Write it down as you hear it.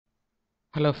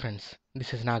Hello friends,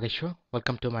 this is Nageshwar.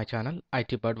 Welcome to my channel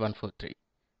ITbird143.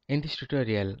 In this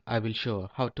tutorial, I will show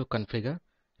how to configure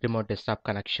remote desktop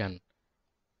connection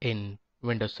in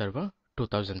Windows Server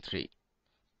 2003.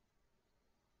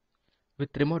 With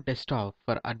remote desktop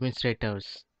for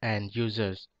administrators and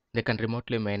users, they can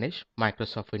remotely manage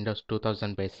Microsoft Windows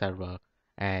 2000 based server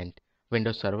and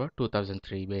Windows Server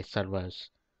 2003 based servers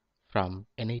from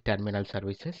any terminal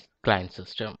services client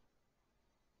system.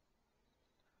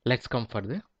 Let's come for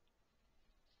the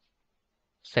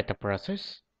setup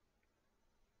process.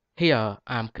 Here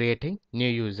I am creating new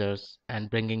users and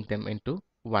bringing them into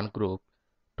one group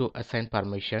to assign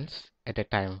permissions at a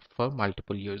time for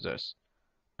multiple users.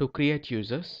 To create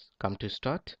users, come to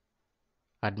Start,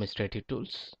 Administrative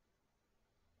Tools,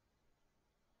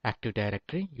 Active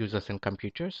Directory, Users and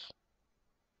Computers.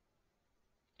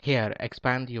 Here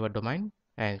expand your domain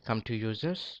and come to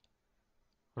Users,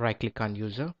 right click on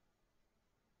User,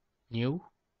 New,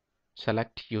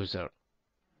 select User.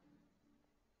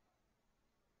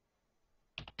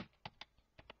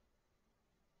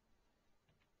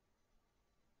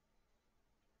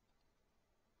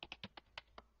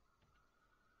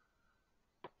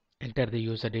 Enter the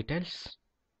user details.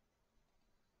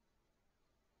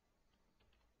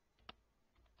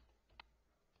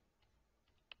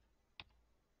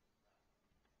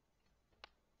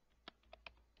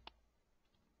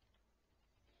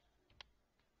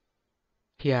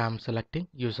 Here I am selecting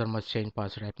user must change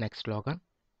password at next login.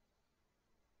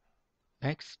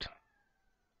 Next,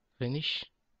 finish,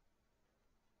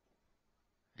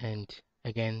 and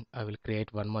again I will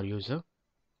create one more user.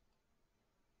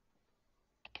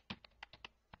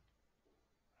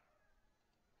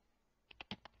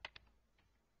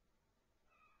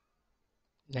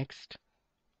 Next,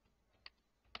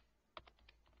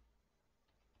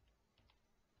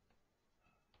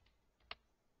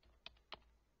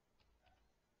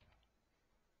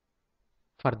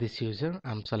 for this user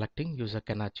I'm selecting user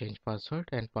cannot change password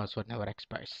and password never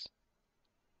expires.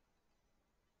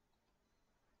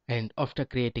 And after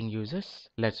creating users,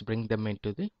 let's bring them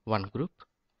into the one group.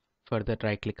 For that,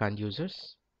 right click on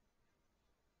users,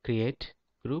 create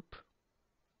group,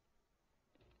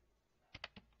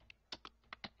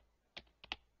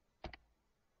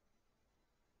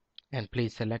 and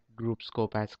please select group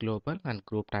scope as global and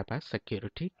group type as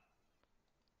security.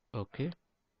 Okay,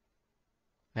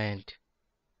 and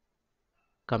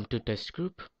come to test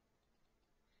group,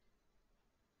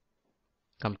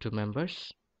 come to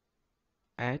members,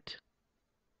 add,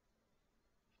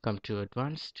 come to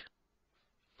advanced,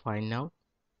 find now.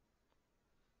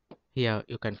 Here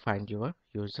you can find your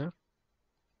user,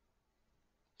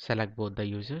 select both the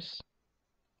users.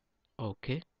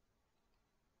 Okay,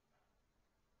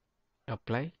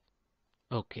 apply.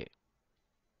 Okay,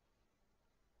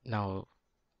 now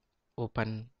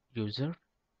open user,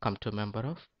 come to member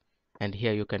of, and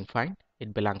here you can find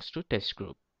it belongs to test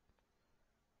group.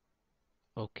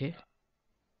 Okay,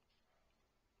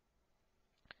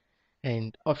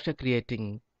 and after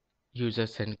creating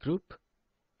users and group,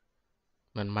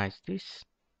 minimize this,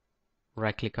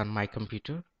 right click on my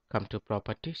computer, come to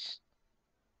properties,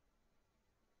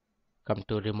 come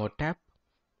to remote tab,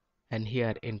 and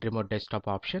here in remote desktop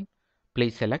option,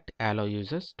 please select allow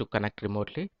users to connect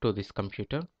remotely to this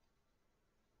computer.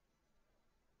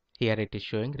 Here it is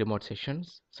showing remote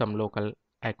sessions, some local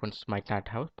icons might not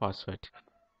have password.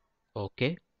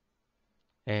 Okay,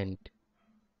 and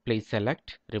please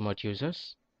select remote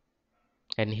users,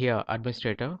 and here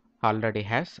administrator already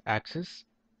has access,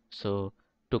 so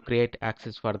to create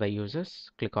access for the users,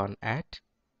 click on add,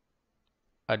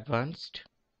 advanced,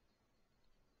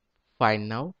 find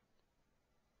now,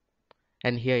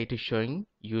 and here it is showing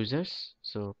users,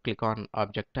 so click on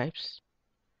object types,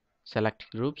 select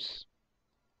groups.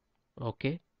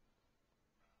 Okay,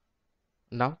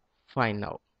 now find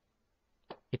now,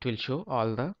 it will show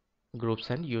all the groups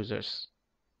and users.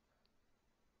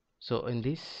 So in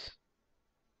this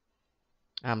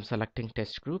I'm selecting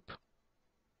test group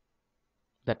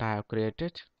that I have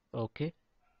created. Okay,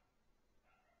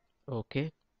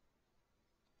 okay,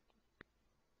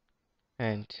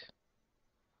 and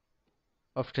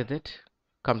after that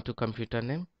come to computer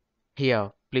name.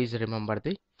 Here please remember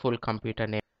the full computer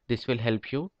name. This will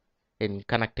help you in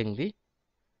connecting the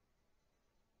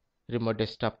remote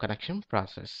desktop connection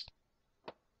process.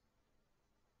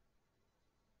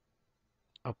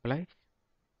 Apply.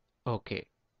 Okay,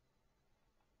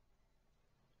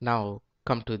 now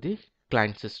come to the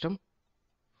client system.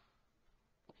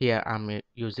 Here I'm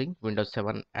using Windows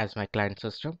 7 as my client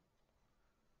system.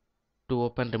 To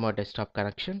open remote desktop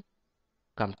connection,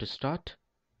 come to start,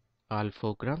 all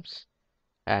programs,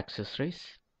 accessories,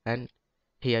 and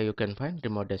here you can find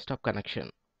remote desktop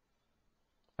connection.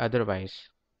 Otherwise,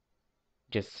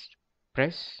 just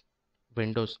press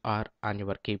Windows R on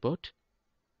your keyboard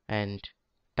and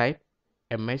type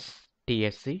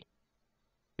MSTSC,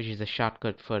 which is a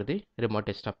shortcut for the remote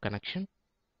desktop connection.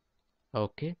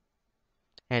 Okay,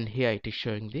 and here it is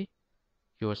showing the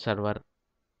your server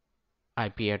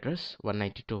IP address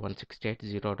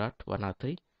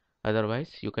 192.168.0.103.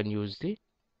 Otherwise, you can use the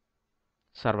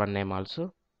server name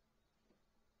also.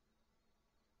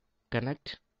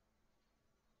 Connect,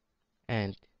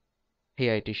 and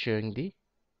here it is showing the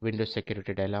Windows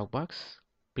security dialog box.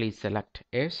 Please select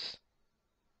yes,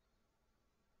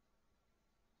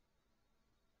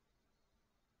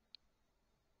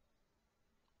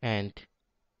 and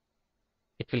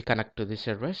it will connect to the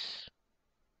servers.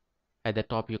 At the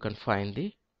top you can find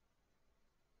the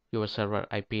your server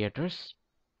IP address,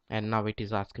 and now it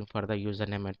is asking for the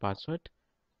username and password.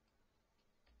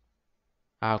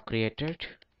 I have created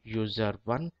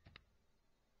user1.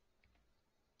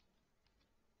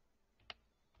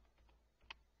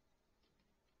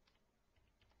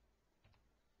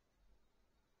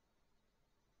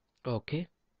 Okay,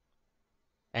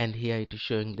 and here it is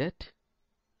showing that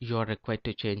you are required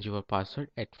to change your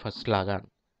password at first logon,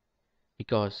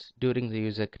 because during the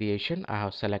user creation I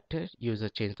have selected user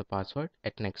change the password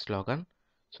at next logon,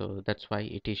 so that's why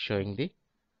it is showing the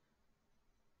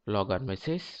logon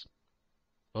message.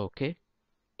 Okay,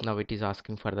 now it is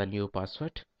asking for the new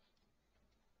password.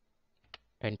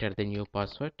 Enter the new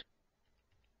password.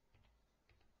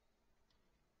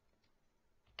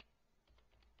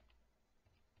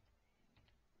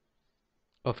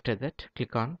 After that,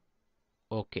 click on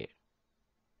OK.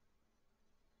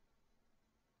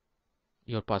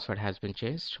 Your password has been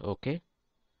changed. OK,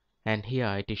 and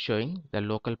here it is showing the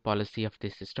local policy of the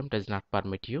system does not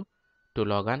permit you to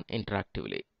log on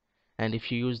interactively, and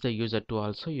if you use the user2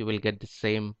 also, you will get the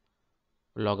same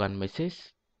logon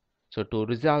message. So to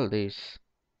resolve this,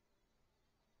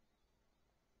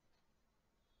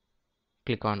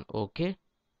 click on OK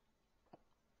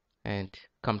and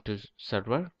come to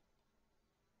server.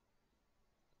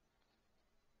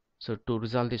 So to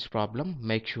resolve this problem,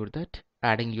 make sure that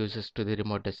adding users to the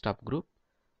remote desktop group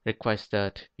requires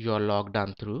that you are logged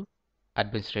on through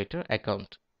administrator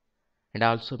account, and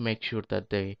also make sure that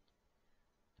the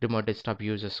remote desktop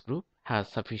users group has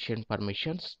sufficient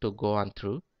permissions to go on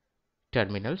through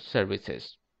terminal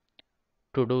services.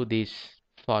 To do this,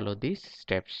 follow these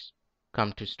steps.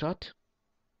 Come to start,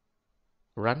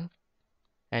 run,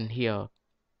 and here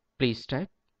please type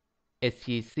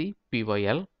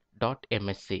seccpyl.msc.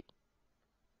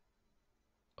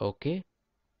 OK,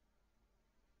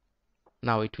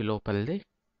 now it will open the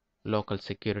local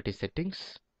security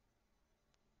settings.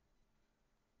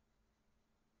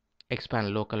 Expand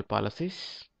local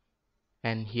policies,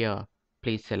 and here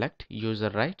please select user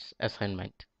rights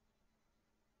assignment.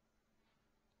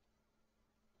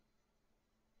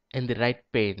 In the right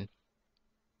pane,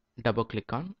 double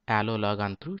click on allow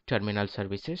logon through terminal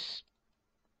services,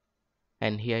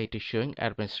 and here it is showing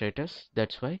administrators.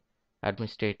 That's why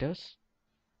administrators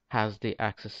has the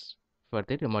access for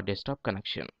the remote desktop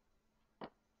connection.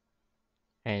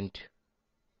 And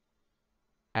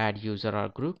add user or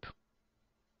group,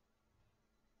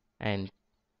 and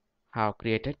have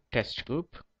created test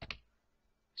group.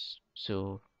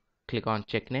 So click on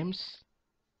check names.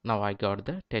 Now I got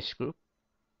the test group.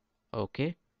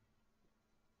 OK,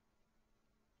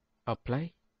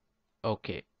 apply.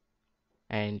 OK,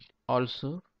 and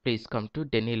also please come to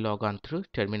Denny logon through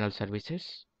terminal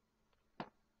services,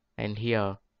 and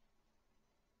here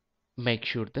make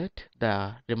sure that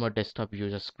the remote desktop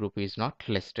users group is not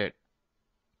listed.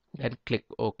 Then click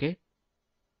OK.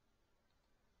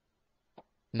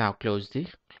 Now close the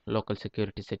local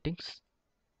security settings.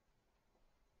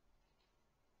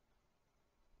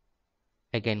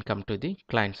 Again come to the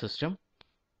client system.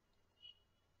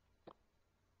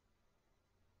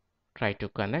 Try to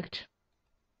connect.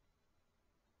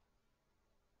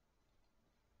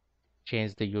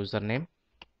 Change the username.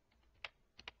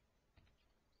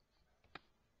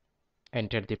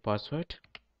 Enter the password.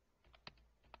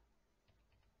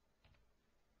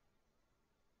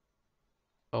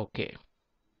 OK.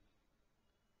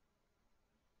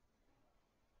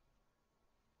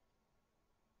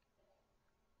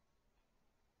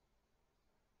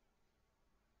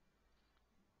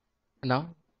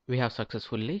 Now we have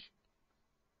successfully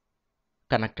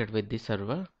connected with the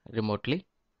server remotely,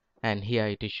 and here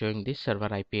it is showing the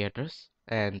server IP address,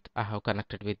 and I have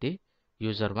connected with the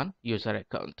user1 user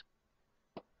account.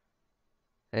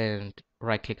 And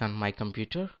right click on my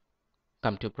computer,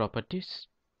 come to properties,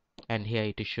 and here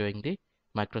it is showing the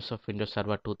Microsoft Windows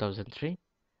Server 2003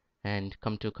 and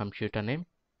come to computer name,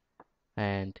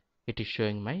 and it is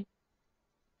showing my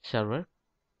server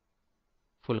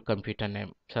full computer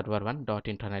name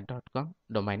server1.internet.com,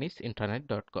 domain is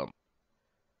internet.com.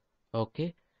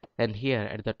 Okay, and here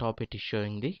at the top it is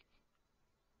showing the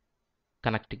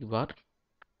connecting bar,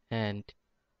 and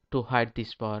to hide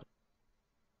this bar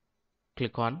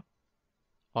click on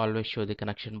always show the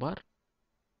connection bar.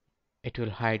 It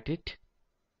will hide it,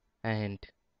 and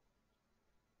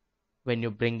when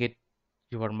you bring it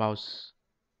your mouse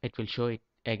it will show it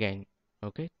again.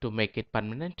 Okay, to make it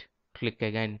permanent click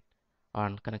again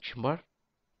on connection bar,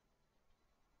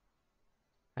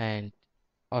 and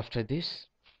after this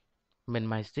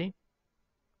minimize the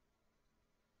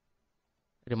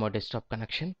remote desktop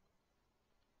connection,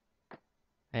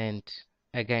 and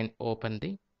again open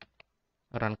the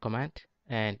run command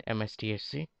and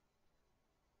mstsc,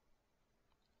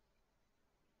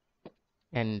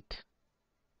 and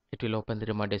it will open the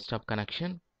remote desktop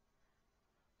connection.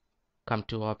 Come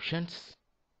to options,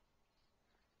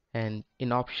 and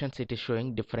in options it is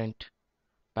showing different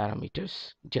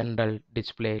parameters: general,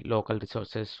 display, local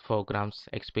resources, programs,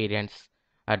 experience,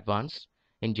 advanced.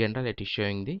 In general it is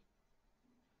showing the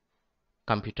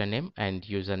computer name and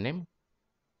username,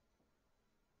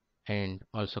 and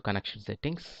also connection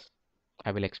settings.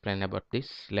 I will explain about this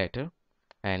later.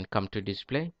 And come to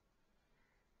display.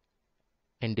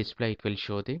 In display it will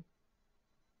show the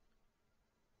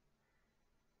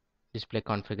display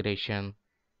configuration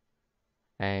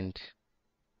and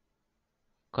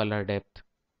color depth,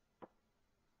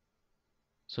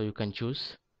 so you can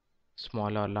choose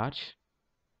small or large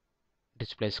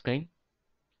display screen.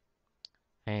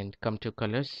 And come to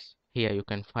colors. Here you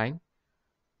can find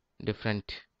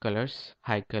different colors: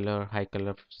 high color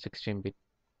 16-bit,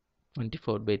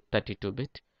 24-bit,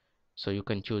 32-bit. So you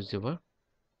can choose your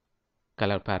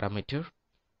color parameter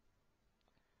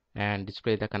and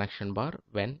display the connection bar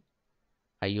when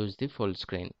I use the full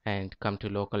screen. And come to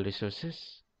local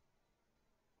resources.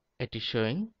 It is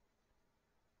showing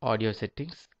audio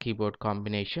settings, keyboard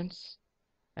combinations,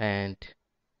 and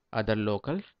other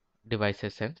local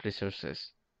devices and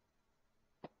resources.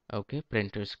 Okay,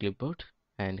 printers, clipboard,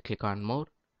 and click on more,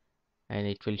 and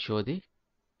it will show the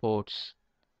ports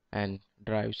and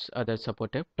drives, other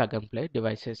supported plug and play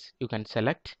devices. You can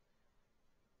select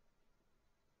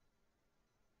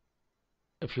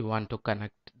if you want to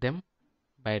connect them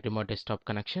by remote desktop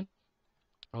connection.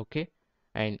 Okay,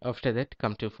 and after that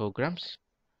come to programs,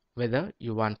 whether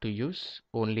you want to use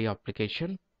only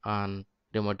application on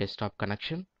remote desktop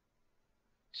connection.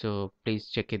 So please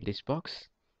check in this box,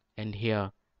 and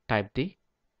here type the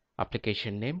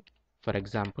application name, for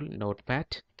example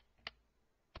notepad.exe,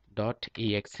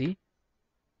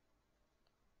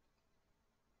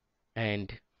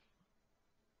 and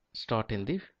start in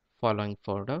the following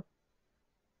folder.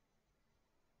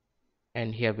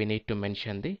 And here we need to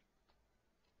mention the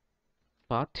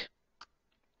path.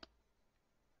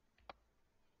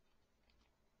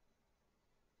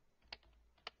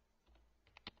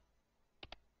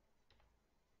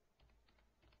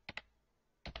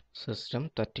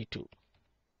 System32.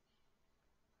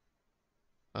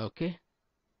 Okay,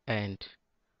 and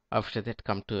after that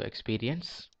come to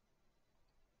experience,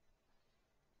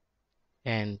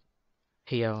 and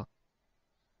here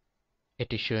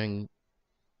it is showing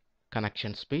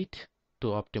connection speed to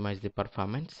optimize the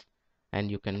performance, and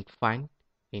you can find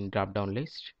in drop down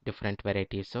list different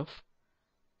varieties of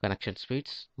connection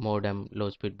speeds: modem, low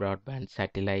speed broadband,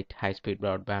 satellite, high speed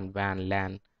broadband, WAN,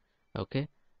 LAN. Okay,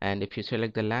 and if you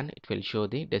select the LAN it will show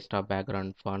the desktop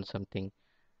background font something,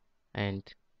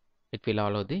 and it will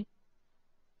allow the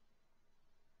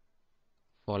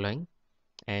following.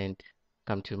 And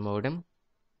come to modem,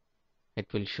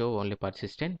 it will show only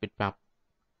persistent bitmap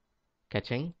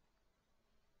caching.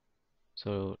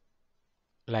 So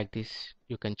like this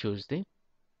you can choose the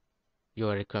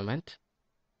your requirement.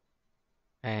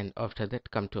 And after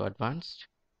that come to advanced,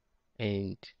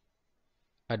 and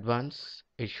advanced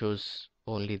it shows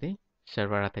only the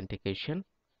server authentication.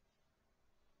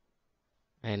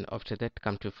 And after that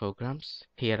come to programs.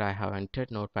 Here I have entered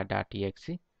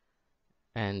notepad.exe,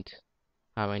 and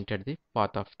I have entered the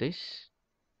path of this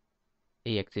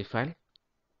exe file.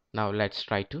 Now let's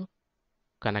try to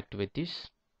connect with this.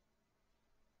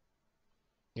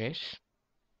 Yes,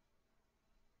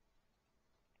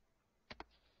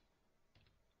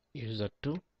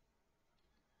 user2,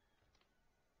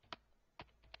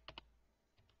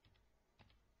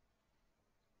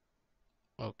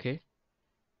 okay,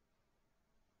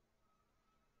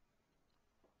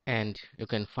 and you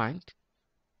can find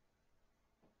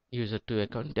user2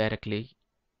 account directly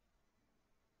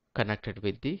connected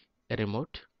with the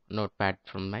remote notepad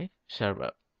from my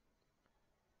server.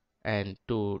 And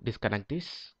to disconnect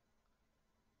this,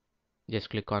 just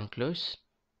click on close.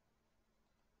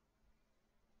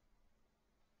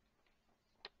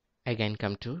 Again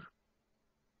come to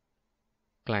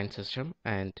client system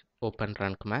and open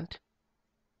run command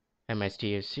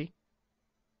mstsc.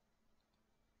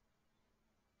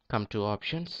 Come to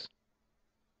options.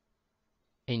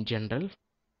 In general,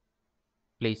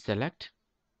 please select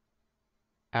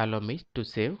allow me to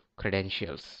save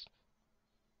credentials.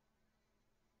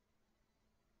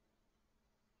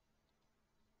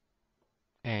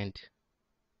 And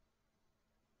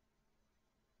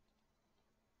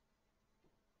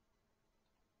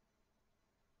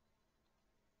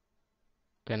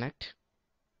connect.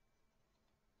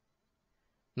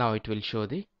 Now it will show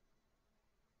the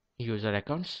user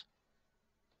accounts.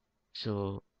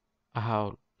 So I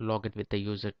have logged with the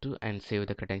user 2 and save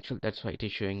the credential. That's why it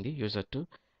is showing the user 2.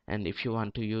 And if you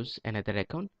want to use another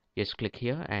account, just click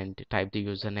here and type the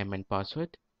username and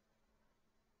password.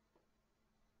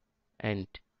 And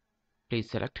please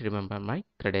select remember my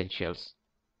credentials.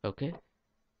 Okay.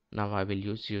 Now I will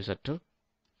use user 2.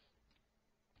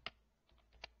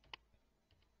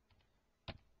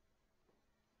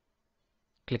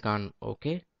 Click on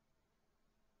OK.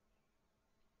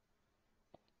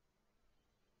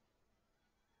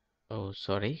 Oh,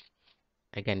 sorry.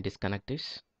 Again, disconnect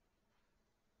this.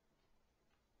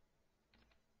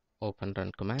 Open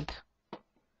run command.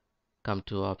 Come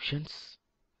to options.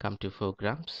 Come to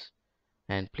programs.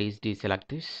 And please deselect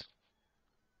this.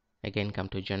 Again, come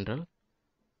to general.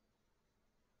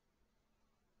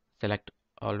 Select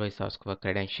always ask for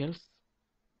credentials.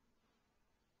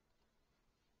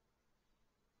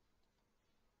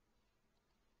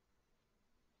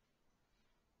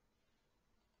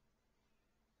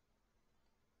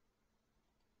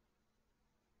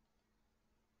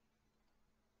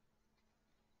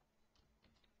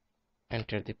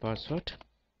 Enter the password.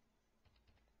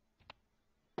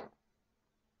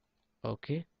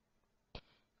 Okay.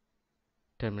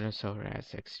 Terminal server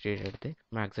has exceeded the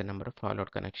maximum number of followed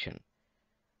connection.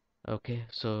 Okay,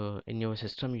 so in your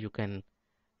system you can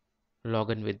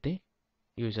log in with the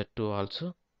user 2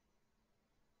 also.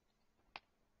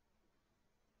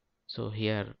 So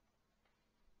here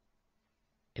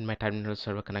in my terminal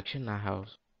server connection I have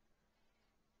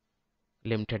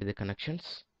limited the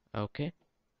connections. Okay,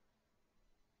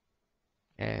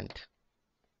 and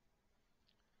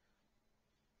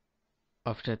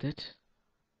after that,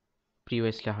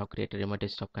 previously I have created a remote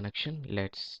desktop connection.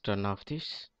 Let's turn off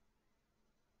this.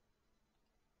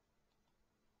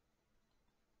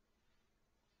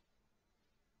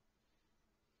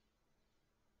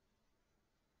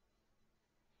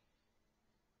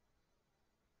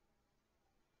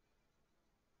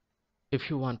 If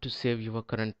you want to save your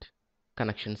current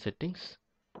connection settings,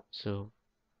 so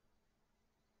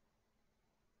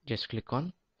just click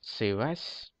on save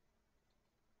as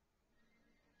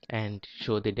and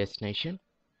show the destination.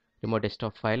 Remote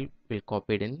desktop file will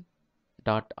copied in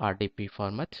 .rdp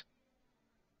format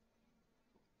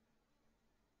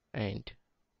and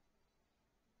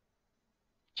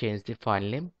change the file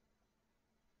name.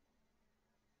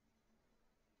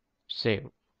 Save.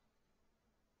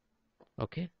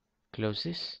 Okay, close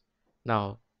this.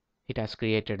 Now it has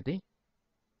created the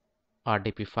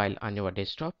RDP file on your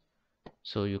desktop,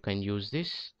 so you can use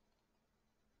this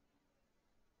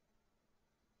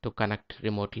to connect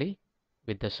remotely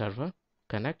with the server.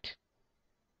 Connect.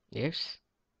 Yes.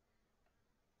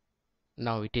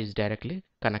 Now it is directly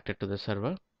connected to the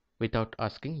server without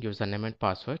asking username and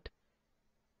password.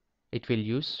 It will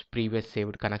use previous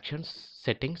saved connections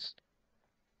settings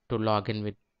to log in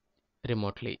with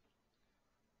remotely.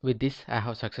 With this, I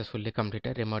have successfully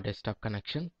completed remote desktop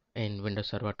connection in Windows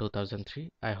Server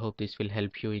 2003. I hope this will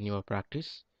help you in your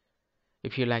practice.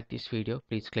 If you like this video,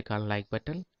 please click on like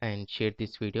button and share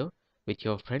this video with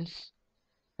your friends.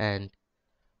 And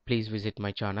please visit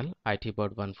my channel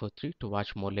ITbird143 to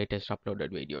watch more latest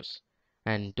uploaded videos.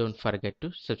 And don't forget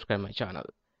to subscribe my channel.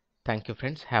 Thank you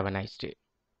friends. Have a nice day.